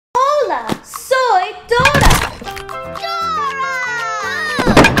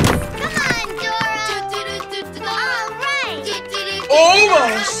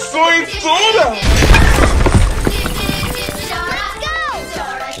soy Dora!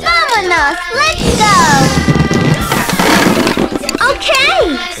 Vámonos, let's go! Okay!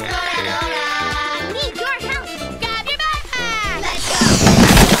 Need your help! Grab your backpack! Let's go!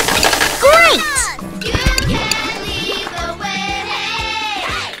 Great! You can lead the way! Hey!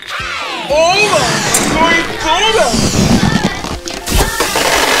 Hola, soy Dora!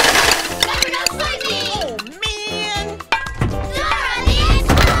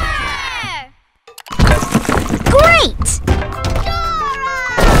 Great!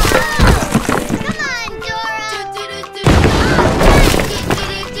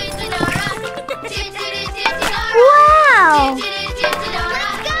 Wow!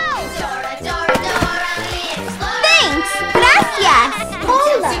 Thanks! Gracias!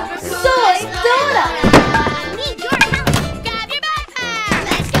 Hola, soy Dora. Need your help. Grab your backpack.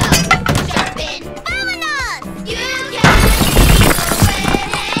 Let's go. Jump in. Vámonos. You can lead the way.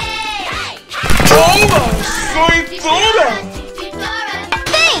 Hola, soy Dora!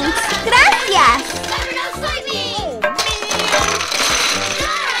 Thanks! Gracias!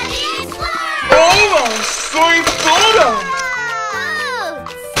 Hola, soy Dora!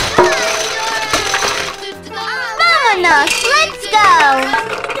 Vámonos! Let's go!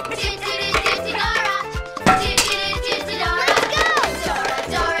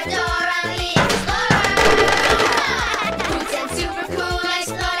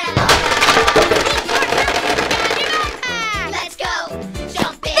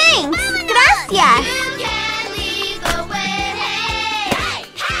 Thanks! Gracias!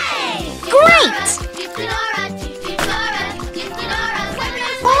 Great!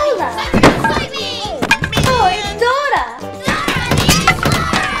 Hola, soy Dora.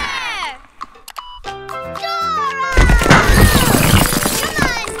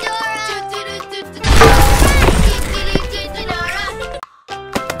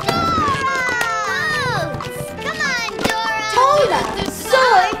 Hola,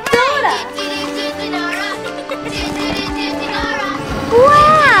 soy Dora.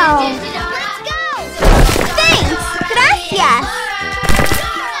 Wow! Thanks! Gracias!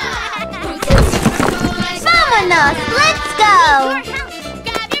 Vámonos! Let's go!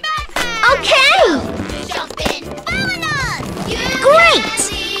 Okay! Great!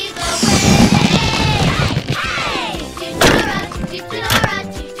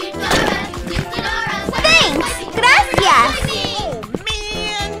 Thanks! Gracias!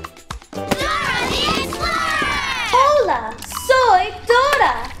 Hola, soy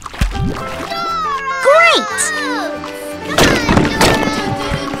Dora. Great!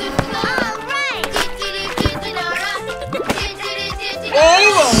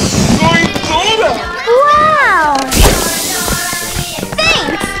 Hola, soy Dora! Wow!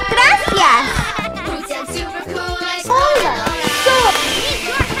 Thanks! Gracias! Hola, soy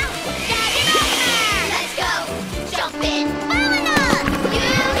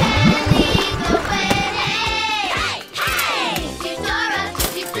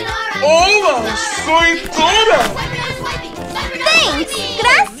Hola, soy Dora! Thanks!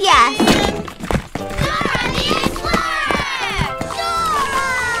 Gracias!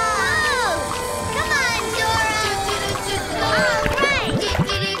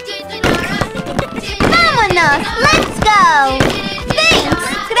 Vámonos! Let's go! Thanks!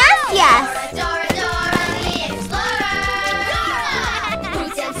 Gracias!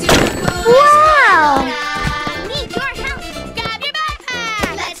 Wow! Need your help. Grab your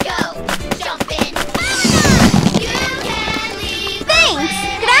backpack. Let's go. Jump in. You can lead. Thanks!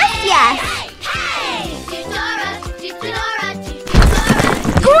 Gracias!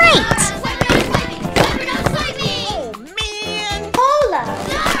 Great! Hola,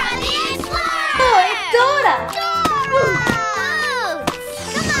 soy Dora.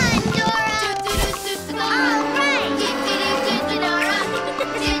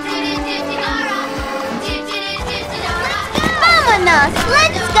 Vámonos!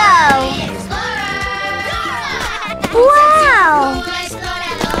 Let's go! Wow!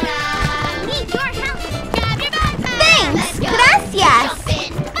 Need your help. Grab your backpack. Thanks! Gracias!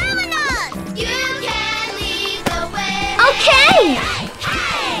 Okay!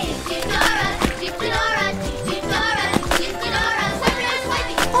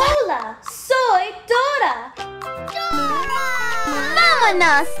 Hola, soy Dora.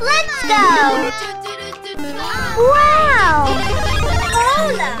 Vámonos! Let's go! Wow!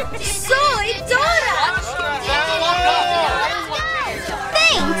 Hola, soy Dora.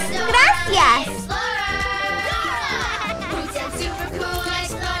 Thanks! Gracias!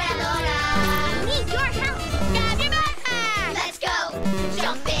 Need your help. Grab your backpack. Let's go.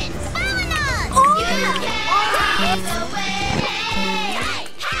 Jump in. You can lead the way.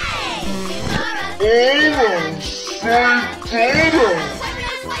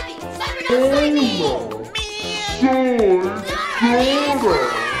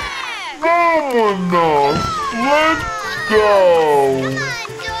 Vámonos! Let's go!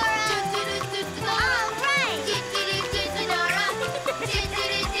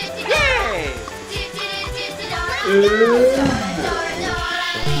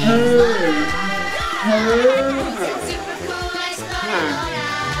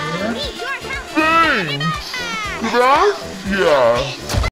 Thanks! Gracias!